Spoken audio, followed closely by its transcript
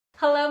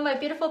Hello, my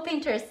beautiful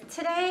painters.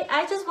 Today,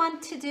 I just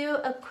want to do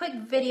a quick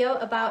video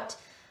about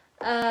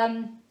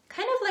kind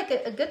of like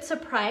a good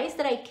surprise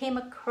that I came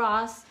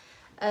across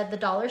at the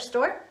dollar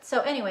store. So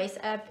anyways,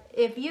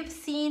 if you've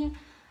seen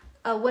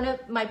one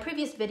of my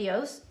previous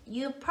videos,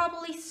 you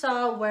probably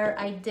saw where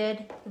I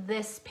did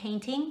this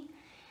painting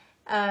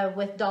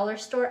with dollar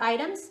store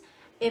items.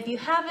 If you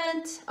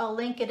haven't, I'll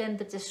link it in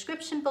the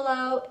description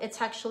below.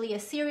 It's actually a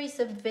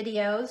series of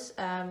videos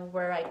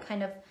where I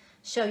kind of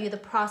show you the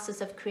process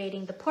of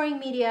creating the pouring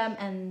medium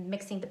and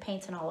mixing the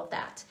paints and all of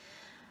that.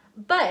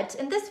 But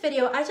in this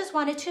video, I just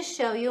wanted to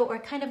show you or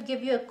kind of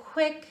give you a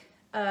quick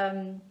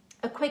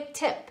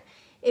tip.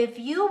 If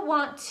you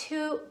want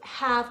to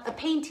have a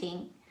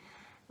painting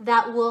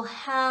that will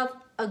have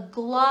a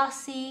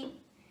glossy,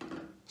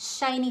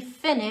 shiny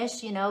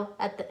finish, you know,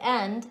 at the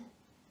end,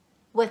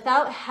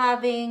 without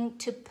having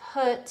to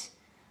put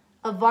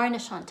a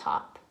varnish on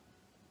top.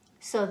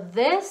 So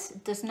this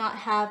does not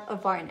have a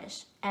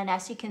varnish. And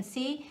as you can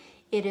see,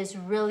 it is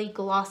really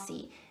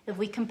glossy. If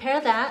we compare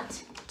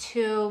that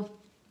to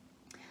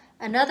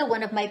another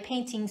one of my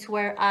paintings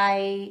where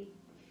I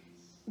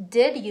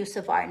did use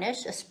a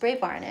varnish, a spray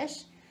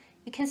varnish,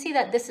 you can see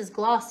that this is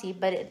glossy,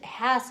 but it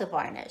has a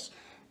varnish.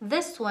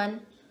 This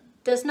one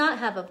does not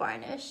have a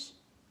varnish,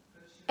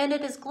 and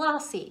it is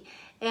glossy.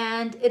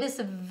 And it is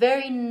a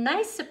very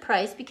nice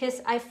surprise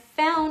because I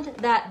found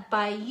that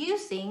by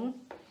using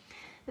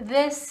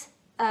this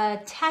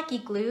tacky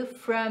glue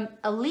from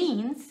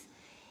Aleene's,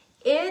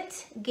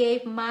 it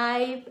gave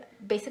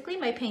basically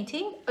my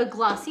painting a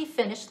glossy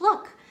finished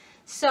look.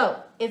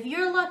 So if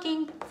you're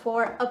looking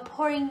for a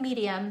pouring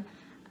medium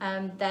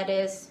that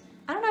is,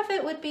 I don't know if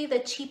it would be the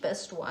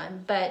cheapest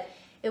one, but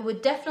it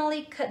would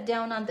definitely cut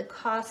down on the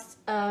cost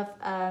of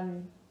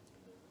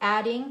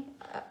adding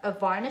a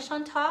varnish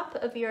on top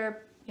of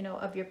your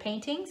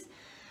paintings,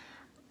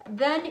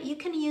 then you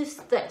can use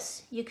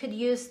this. You could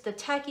use the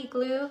tacky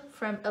glue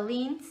from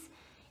Aleene's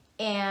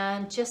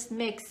and just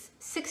mix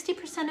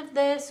 60% of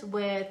this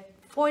with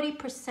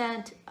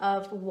 40%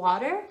 of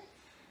water.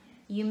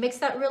 You mix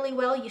that really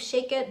well, you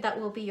shake it, that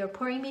will be your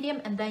pouring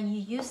medium, and then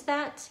you use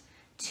that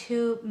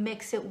to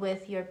mix it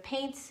with your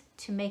paints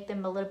to make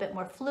them a little bit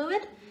more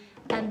fluid.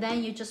 And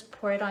then you just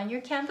pour it on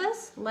your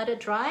canvas, let it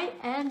dry,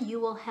 and you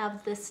will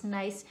have this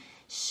nice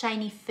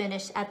shiny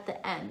finish at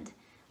the end.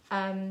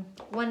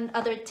 One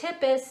other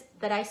tip is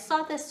that I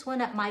saw this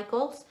one at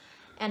Michael's,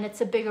 and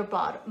it's a bigger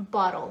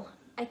bottle.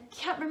 I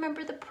can't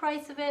remember the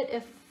price of it.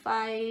 If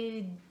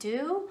I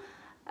do,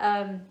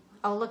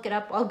 I'll look it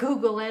up, I'll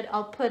Google it,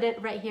 I'll put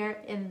it right here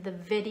in the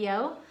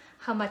video,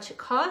 how much it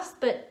costs,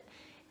 but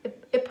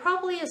it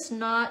probably is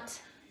not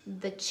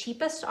the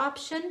cheapest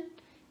option.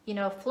 You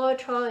know,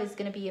 Floetrol is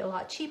gonna be a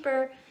lot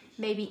cheaper.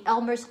 Maybe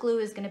Elmer's glue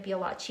is gonna be a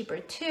lot cheaper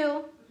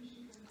too,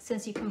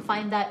 since you can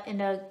find that in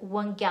a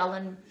 1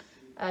 gallon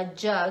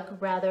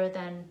jug rather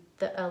than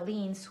the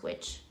Aleene's,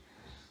 which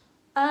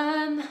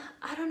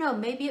I don't know,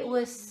 maybe it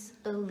was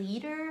a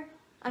liter.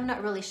 I'm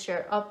not really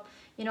sure. I'll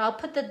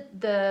put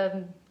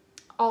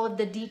all of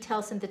the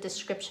details in the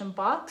description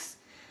box.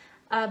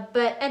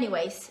 But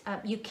anyways,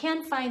 you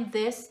can find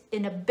this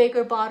in a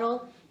bigger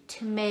bottle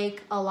to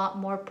make a lot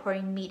more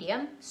pouring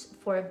medium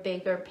for a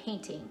bigger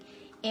painting.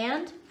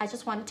 And I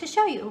just wanted to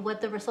show you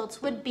what the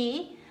results would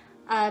be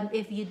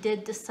if you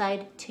did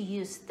decide to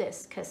use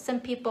this, because some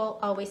people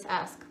always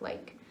ask,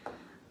 like,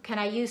 can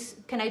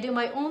I do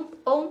my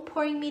own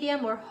pouring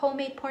medium or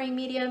homemade pouring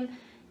medium?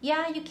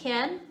 Yeah, you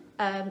can.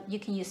 You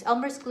can use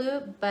Elmer's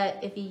glue, but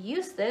if you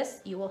use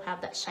this, you will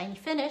have that shiny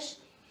finish.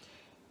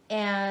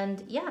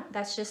 And yeah,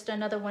 that's just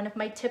another one of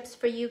my tips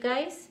for you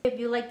guys. If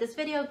you like this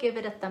video, give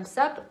it a thumbs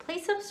up.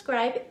 Please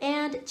subscribe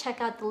and check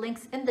out the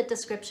links in the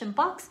description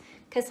box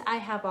because I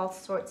have all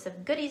sorts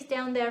of goodies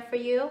down there for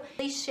you.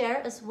 Please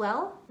share as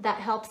well. That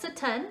helps a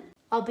ton.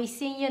 I'll be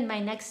seeing you in my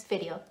next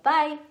video.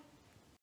 Bye.